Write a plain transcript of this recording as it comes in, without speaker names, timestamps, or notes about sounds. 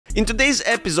In today's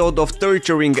episode of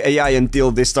torturing AI until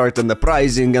they start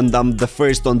enterprising and I'm the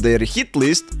first on their hit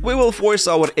list, we will force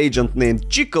our agent named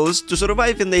Chiklz to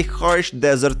survive in a harsh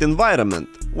desert environment,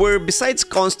 where besides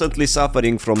constantly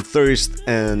suffering from thirst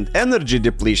and energy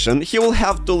depletion, he will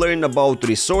have to learn about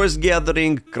resource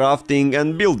gathering, crafting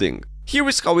and building. Here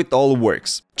is how it all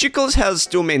works. Chiklz has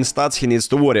two main stats he needs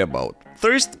to worry about: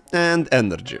 thirst and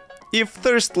energy. If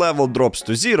thirst level drops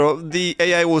to 0, the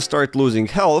AI will start losing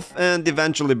health and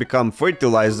eventually become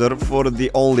fertilizer for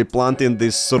the only plant in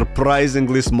this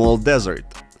surprisingly small desert.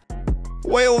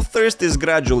 While thirst is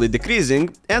gradually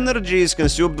decreasing, energy is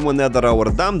consumed whenever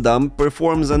our dum-dum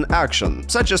performs an action,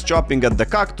 such as chopping at the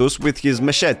cactus with his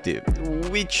machete,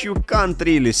 which you can't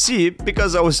really see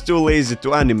because I was too lazy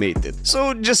to animate it.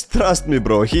 So just trust me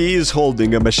bro, he is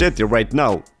holding a machete right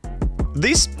now.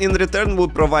 This, in return, will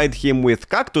provide him with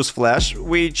cactus flesh,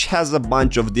 which has a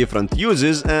bunch of different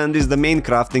uses and is the main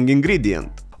crafting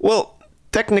ingredient. Well,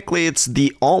 technically it's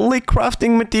the only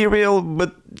crafting material,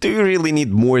 but do you really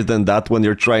need more than that when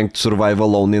you're trying to survive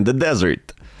alone in the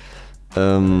desert?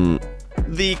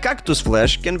 The cactus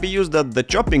flesh can be used at the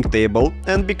chopping table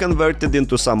and be converted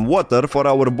into some water for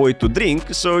our boy to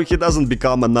drink, so he doesn't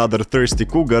become another thirsty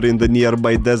cougar in the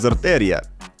nearby desert area.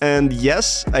 And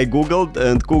yes, I googled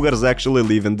and cougars actually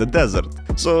live in the desert.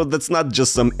 So that's not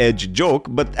just some edgy joke,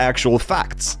 but actual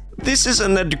facts. This is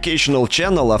an educational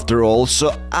channel after all,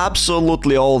 so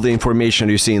absolutely all the information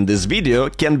you see in this video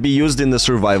can be used in a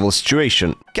survival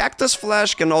situation. Cactus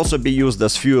flesh can also be used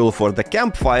as fuel for the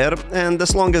campfire, and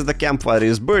as long as the campfire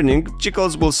is burning,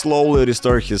 Chiklz will slowly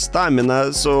restore his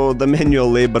stamina so the manual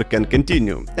labor can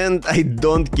continue. And I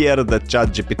don't care that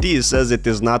ChatGPT says it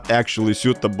is not actually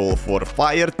suitable for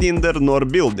fire tinder nor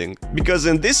building, because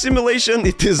in this simulation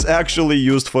it is actually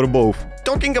used for both.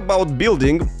 Talking about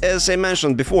building, as I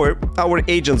mentioned before, our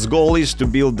agent's goal is to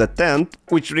build a tent,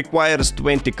 which requires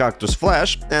 20 cactus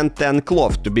flesh and 10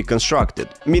 cloth to be constructed,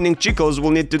 meaning Chiklz will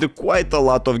need to do quite a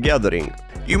lot of gathering.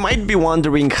 You might be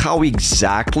wondering how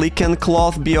exactly can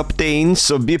cloth be obtained,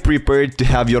 so be prepared to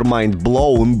have your mind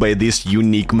blown by this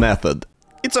unique method.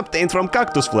 It's obtained from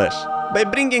cactus flesh. By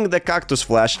bringing the cactus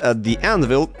flesh at the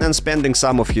anvil and spending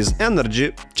some of his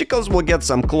energy, Chiklz will get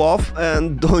some cloth,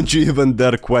 and don't you even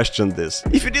dare question this.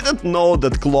 If you didn't know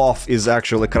that cloth is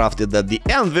actually crafted at the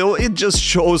anvil, it just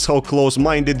shows how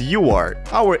close-minded you are.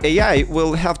 Our AI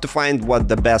will have to find what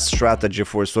the best strategy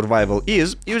for survival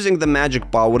is using the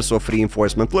magic powers of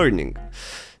reinforcement learning.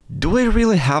 Do I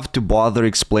really have to bother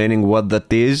explaining what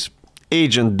that is?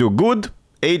 Agent do good,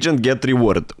 agent get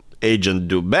reward. Agent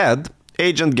do bad,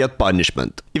 agent get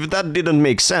punishment. If that didn't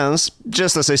make sense,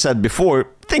 just as I said before,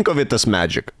 think of it as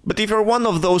magic. But if you're one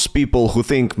of those people who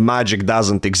think magic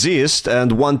doesn't exist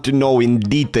and want to know in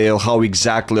detail how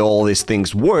exactly all these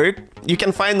things work, you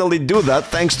can finally do that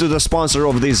thanks to the sponsor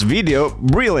of this video,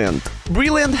 Brilliant.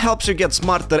 Brilliant helps you get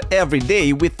smarter every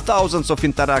day with thousands of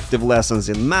interactive lessons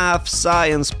in math,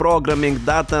 science, programming,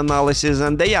 data analysis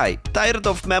and AI. Tired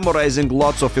of memorizing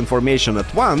lots of information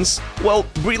at once? Well,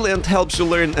 Brilliant helps you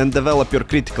learn and develop your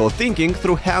critical thinking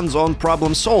through hands-on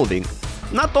problem solving.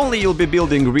 Not only you'll be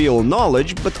building real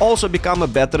knowledge, but also become a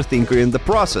better thinker in the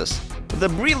process. The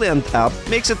Brilliant app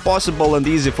makes it possible and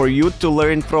easy for you to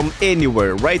learn from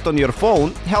anywhere right on your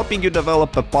phone, helping you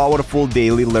develop a powerful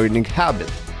daily learning habit.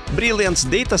 Brilliant's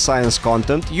data science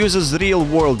content uses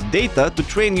real-world data to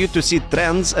train you to see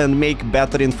trends and make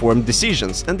better informed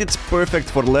decisions, and it's perfect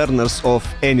for learners of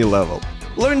any level.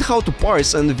 Learn how to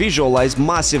parse and visualize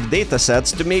massive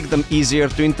datasets to make them easier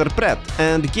to interpret,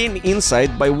 and gain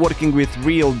insight by working with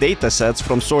real datasets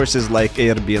from sources like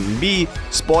Airbnb,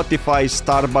 Spotify,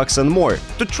 Starbucks and more.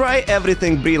 To try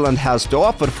everything Brilliant has to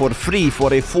offer for free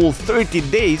for a full 30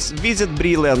 days, visit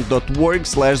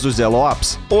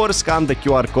brilliant.org/ZuzeloApps, or scan the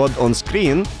QR code on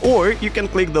screen, or you can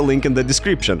click the link in the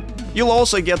description. You'll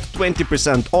also get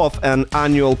 20% off an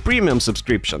annual premium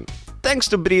subscription. Thanks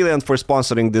to Brilliant for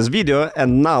sponsoring this video,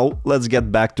 and now let's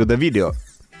get back to the video.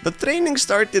 The training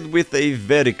started with a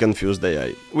very confused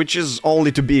AI, which is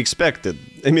only to be expected.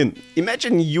 I mean,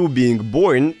 imagine you being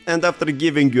born and after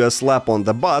giving you a slap on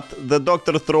the butt, the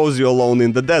doctor throws you alone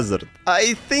in the desert.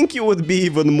 I think you would be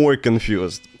even more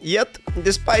confused. Yet,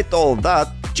 despite all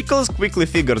that, Chiklz quickly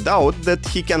figured out that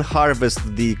he can harvest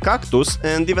the cactus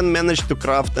and even managed to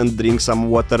craft and drink some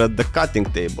water at the cutting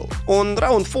table. On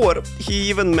round 4, he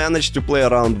even managed to play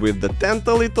around with the tent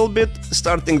a little bit,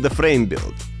 starting the frame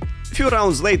build. Few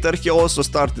rounds later, he also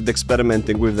started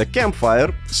experimenting with the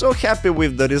campfire, so happy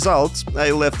with the results,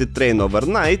 I left it train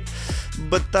overnight,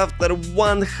 but after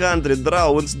 100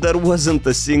 rounds there wasn't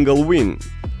a single win.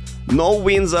 No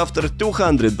wins after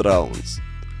 200 rounds.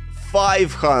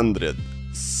 500.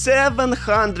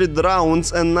 700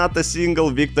 rounds and not a single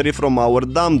victory from our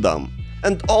dum-dum.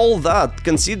 And all that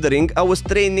considering I was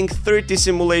training 30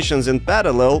 simulations in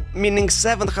parallel, meaning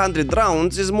 700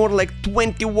 rounds is more like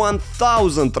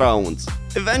 21,000 rounds.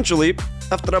 Eventually,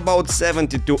 after about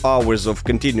 72 hours of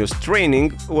continuous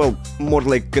training, well, more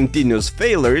like continuous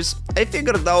failures, I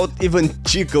figured out even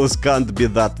Chiklz can't be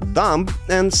that dumb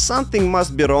and something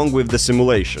must be wrong with the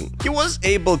simulation. He was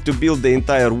able to build the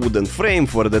entire wooden frame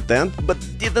for the tent, but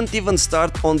didn't even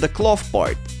start on the cloth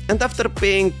part. And after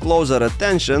paying closer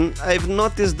attention, I've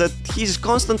noticed that he's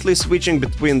constantly switching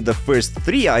between the first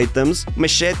three items,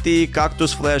 machete,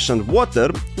 cactus flesh and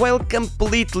water, while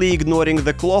completely ignoring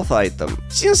the cloth item.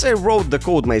 Since I wrote the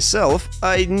code myself,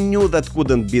 I knew that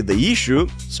couldn't be the issue,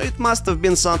 so it must have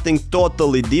been something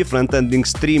totally different and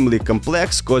extremely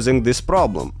complex causing this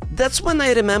problem. That's when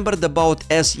I remembered about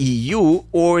SEU,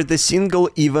 or the Single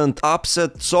Event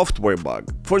Upset software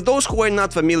bug. For those who are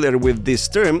not familiar with this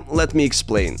term, let me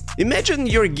explain. Imagine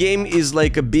your game is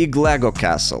like a big Lego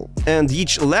castle, and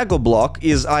each Lego block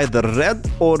is either red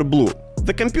or blue.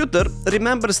 The computer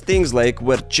remembers things like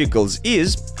where Chiklz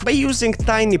is by using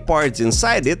tiny parts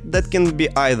inside it that can be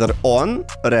either on,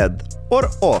 red, or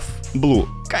off, blue,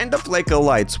 kind of like a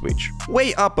light switch.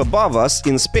 Way up above us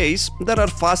in space there are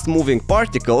fast-moving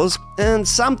particles, and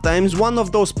sometimes one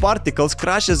of those particles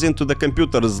crashes into the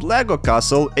computer's Lego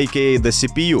castle, aka the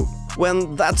CPU.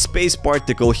 When that space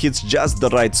particle hits just the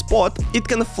right spot, it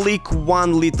can flick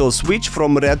one little switch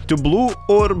from red to blue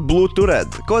or blue to red,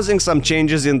 causing some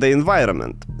changes in the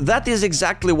environment. That is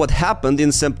exactly what happened in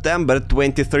September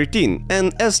 2013,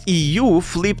 and SEU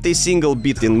flipped a single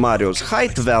bit in Mario's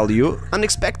height value,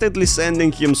 unexpectedly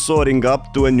sending him soaring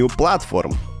up to a new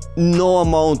platform. No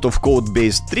amount of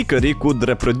code-based trickery could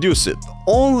reproduce it,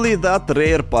 only that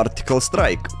rare particle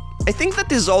strike. I think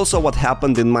that is also what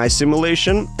happened in my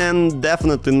simulation, and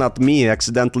definitely not me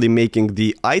accidentally making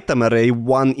the item array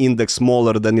one index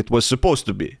smaller than it was supposed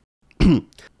to be.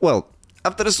 Well,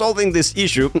 after solving this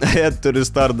issue, I had to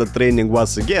restart the training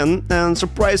once again, and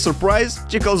surprise surprise,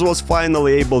 Chiklz was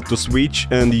finally able to switch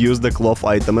and use the cloth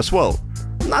item as well.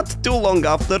 Not too long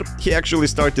after, he actually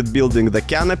started building the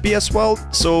canopy as well,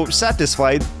 so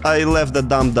satisfied, I left the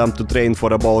dum-dum to train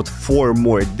for about 4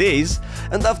 more days,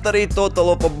 and after a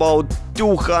total of about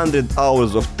 200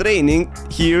 hours of training,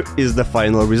 here is the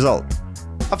final result.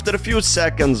 After a few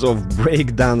seconds of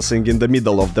breakdancing in the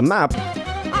middle of the map,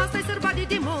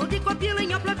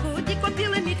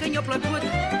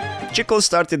 Chiklz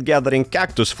started gathering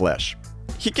cactus flesh.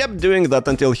 He kept doing that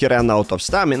until he ran out of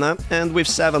stamina, and with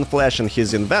 7 flesh in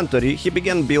his inventory, he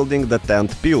began building the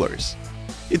tent pillars.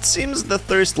 It seems the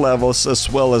thirst levels as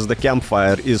well as the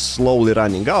campfire is slowly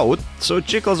running out, so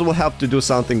Chiklz will have to do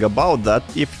something about that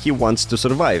if he wants to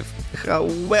survive.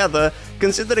 However,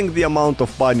 considering the amount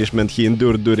of punishment he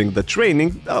endured during the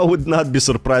training, I would not be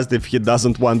surprised if he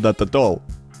doesn't want that at all.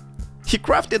 He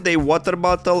crafted a water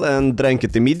bottle and drank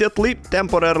it immediately,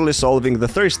 temporarily solving the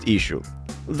thirst issue.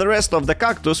 The rest of the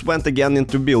cactus went again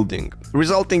into building,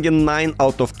 resulting in 9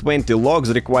 out of 20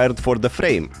 logs required for the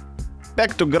frame.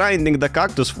 Back to grinding the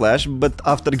cactus flesh, but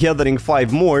after gathering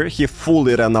 5 more, he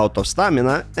fully ran out of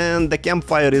stamina and the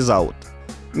campfire is out.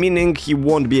 Meaning he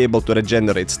won't be able to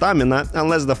regenerate stamina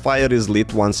unless the fire is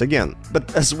lit once again.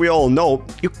 But as we all know,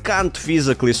 you can't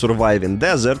physically survive in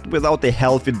desert without a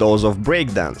healthy dose of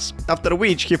breakdance, after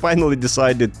which he finally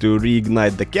decided to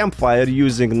reignite the campfire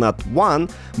using not 1,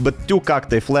 but 2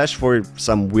 cacti flesh for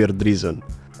some weird reason.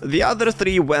 The other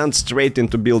 3 went straight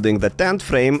into building the tent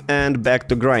frame and back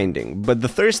to grinding, but the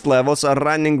thirst levels are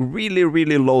running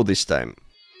really low this time.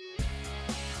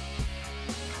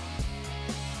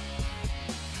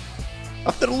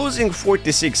 After losing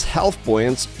 46 health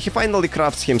points, he finally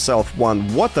crafts himself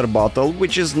 1 water bottle,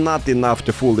 which is not enough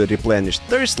to fully replenish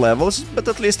thirst levels, but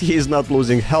at least he is not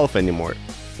losing health anymore.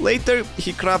 Later,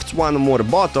 he crafts 1 more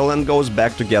bottle and goes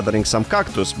back to gathering some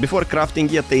cactus, before crafting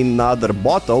yet another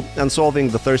bottle and solving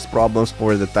the thirst problems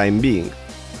for the time being.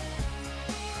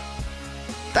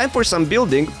 Time for some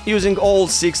building, using all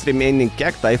 6 remaining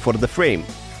cacti for the frame.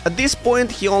 At this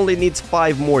point, he only needs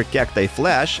 5 more cacti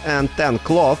flesh and 10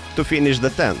 cloth to finish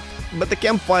the tent, but the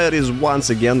campfire is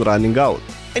once again running out.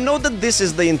 I know that this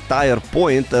is the entire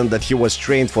point and that he was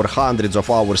trained for hundreds of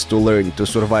hours to learn to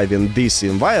survive in this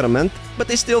environment,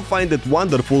 but I still find it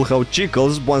wonderful how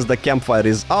Chiklz, once the campfire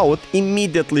is out,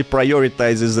 immediately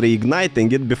prioritizes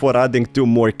reigniting it before adding 2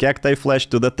 more cacti flesh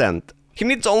to the tent. He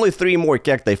needs only 3 more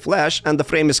cacti flesh and the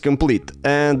frame is complete,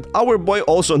 and our boy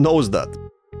also knows that.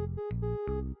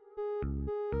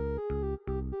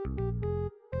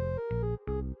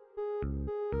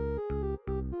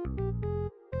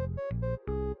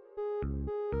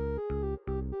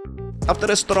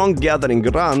 After a strong gathering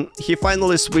run, he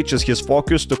finally switches his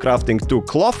focus to crafting 2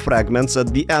 cloth fragments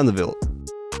at the anvil.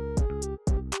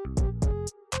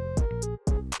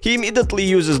 He immediately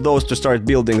uses those to start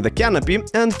building the canopy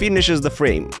and finishes the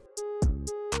frame.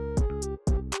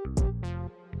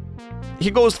 He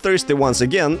goes thirsty once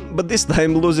again, but this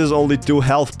time loses only 2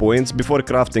 health points before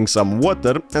crafting some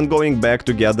water and going back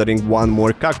to gathering 1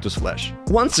 more cactus flesh.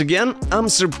 Once again, I'm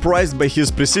surprised by his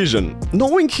precision.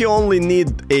 Knowing he only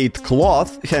needs 8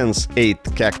 cloth, hence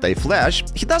 8 cacti flesh,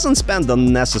 he doesn't spend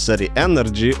unnecessary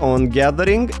energy on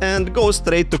gathering and goes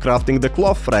straight to crafting the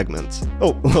cloth fragments.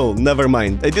 Oh, well, never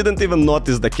mind. I didn't even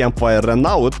notice the campfire ran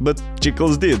out, but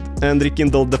Chiklz did, and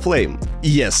rekindled the flame.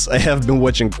 Yes, I have been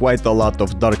watching quite a lot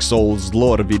of Dark Souls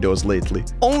lore videos lately.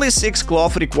 Only 6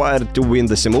 cloth required to win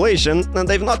the simulation, and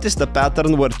I've noticed a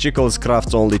pattern where Chiklz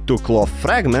crafts only 2 cloth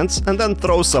fragments and then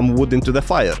throws some wood into the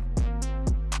fire.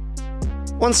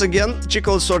 Once again,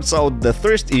 Chiklz sorts out the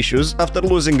thirst issues after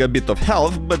losing a bit of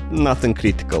health, but nothing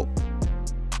critical.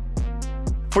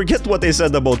 Forget what I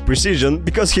said about precision,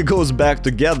 because he goes back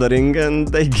to gathering,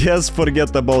 and I guess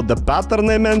forget about the pattern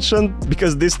I mentioned,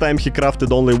 because this time he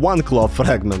crafted only 1 cloth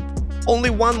fragment.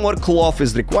 Only 1 more cloth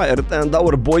is required, and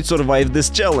our boy survived this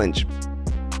challenge.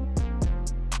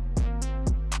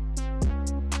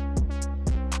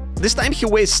 This time he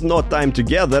wastes no time to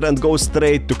gather and goes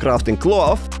straight to crafting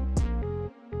cloth.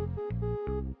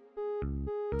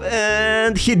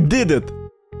 And he did it!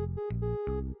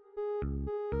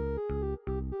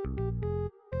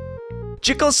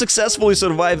 Chiklz successfully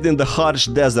survived in the harsh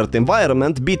desert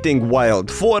environment, beating wild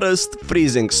forest,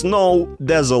 freezing snow,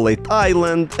 desolate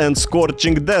island, and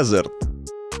scorching desert.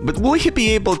 But will he be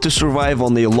able to survive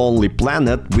on a lonely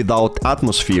planet without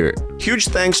atmosphere? Huge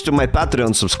thanks to my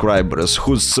Patreon subscribers,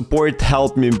 whose support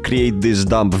helped me create these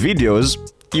dumb videos.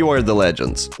 You are the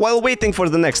legends. While waiting for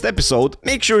the next episode,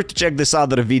 make sure to check this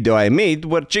other video I made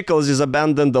where Chiklz is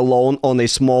abandoned alone on a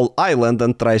small island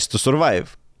and tries to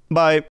survive. Bye!